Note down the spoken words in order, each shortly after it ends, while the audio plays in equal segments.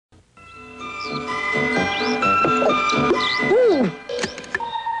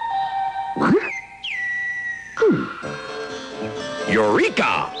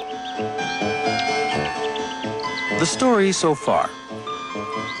Eureka! The story so far.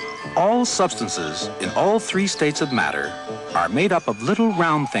 All substances in all three states of matter are made up of little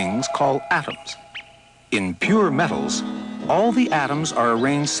round things called atoms. In pure metals, all the atoms are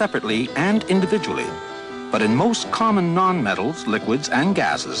arranged separately and individually. But in most common non-metals, liquids, and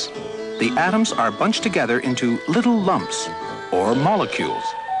gases, the atoms are bunched together into little lumps or molecules.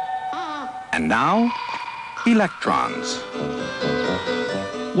 And now, electrons.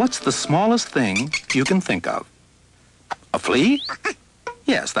 What's the smallest thing you can think of? A flea?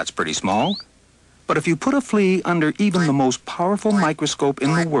 Yes, that's pretty small. But if you put a flea under even the most powerful microscope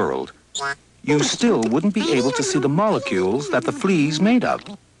in the world, you still wouldn't be able to see the molecules that the flea's made of,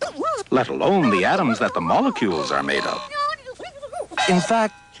 let alone the atoms that the molecules are made of. In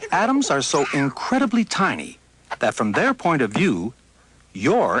fact, atoms are so incredibly tiny that from their point of view,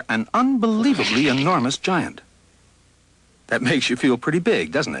 you're an unbelievably enormous giant. That makes you feel pretty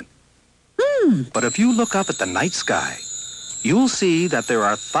big, doesn't it? But if you look up at the night sky, you'll see that there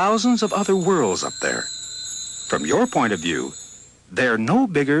are thousands of other worlds up there. From your point of view, they're no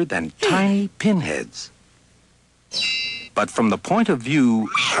bigger than tiny pinheads. But from the point of view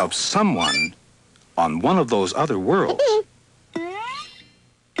of someone on one of those other worlds,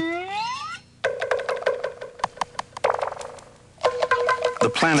 the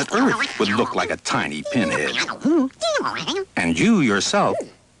planet Earth would look like a tiny pinhead. And you yourself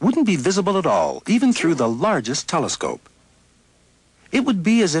wouldn't be visible at all, even through the largest telescope. It would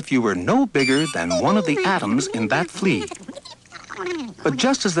be as if you were no bigger than one of the atoms in that flea. But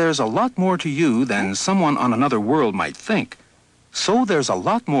just as there's a lot more to you than someone on another world might think, so there's a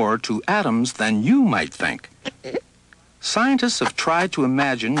lot more to atoms than you might think. Scientists have tried to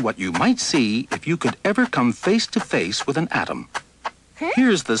imagine what you might see if you could ever come face to face with an atom.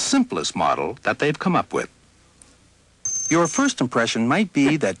 Here's the simplest model that they've come up with. Your first impression might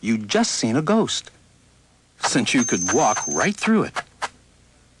be that you'd just seen a ghost, since you could walk right through it.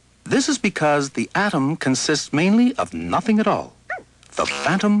 This is because the atom consists mainly of nothing at all, the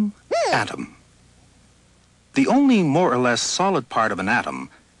phantom atom. The only more or less solid part of an atom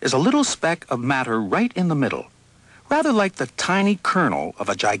is a little speck of matter right in the middle, rather like the tiny kernel of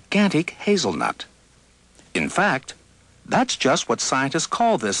a gigantic hazelnut. In fact, that's just what scientists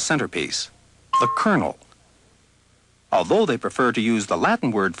call this centerpiece, the kernel, although they prefer to use the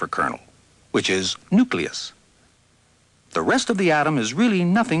Latin word for kernel, which is nucleus. The rest of the atom is really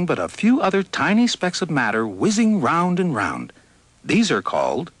nothing but a few other tiny specks of matter whizzing round and round. These are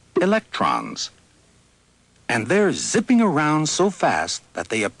called electrons. And they're zipping around so fast that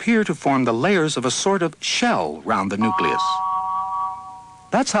they appear to form the layers of a sort of shell round the nucleus.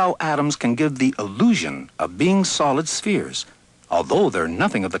 That's how atoms can give the illusion of being solid spheres, although they're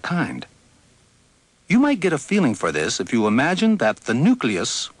nothing of the kind. You might get a feeling for this if you imagine that the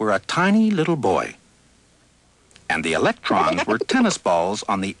nucleus were a tiny little boy, and the electrons were tennis balls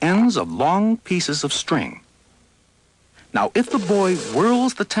on the ends of long pieces of string. Now, if the boy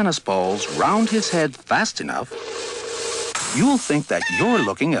whirls the tennis balls round his head fast enough, you'll think that you're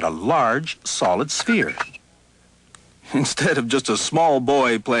looking at a large, solid sphere, instead of just a small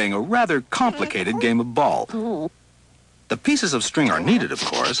boy playing a rather complicated game of ball. The pieces of string are needed, of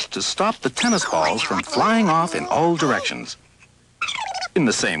course, to stop the tennis balls from flying off in all directions. In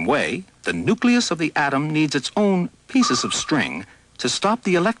the same way, the nucleus of the atom needs its own pieces of string to stop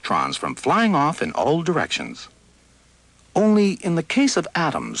the electrons from flying off in all directions. Only in the case of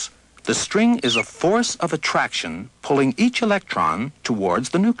atoms, the string is a force of attraction pulling each electron towards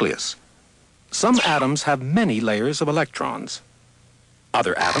the nucleus. Some atoms have many layers of electrons.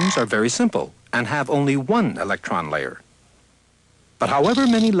 Other atoms are very simple and have only one electron layer. But however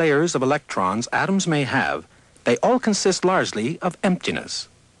many layers of electrons atoms may have, they all consist largely of emptiness.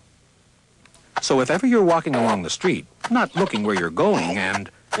 So if ever you're walking along the street, not looking where you're going, and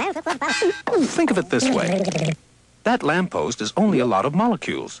think of it this way. That lamppost is only a lot of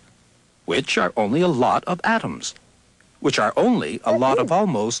molecules, which are only a lot of atoms, which are only a lot of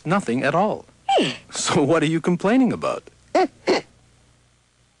almost nothing at all. So what are you complaining about?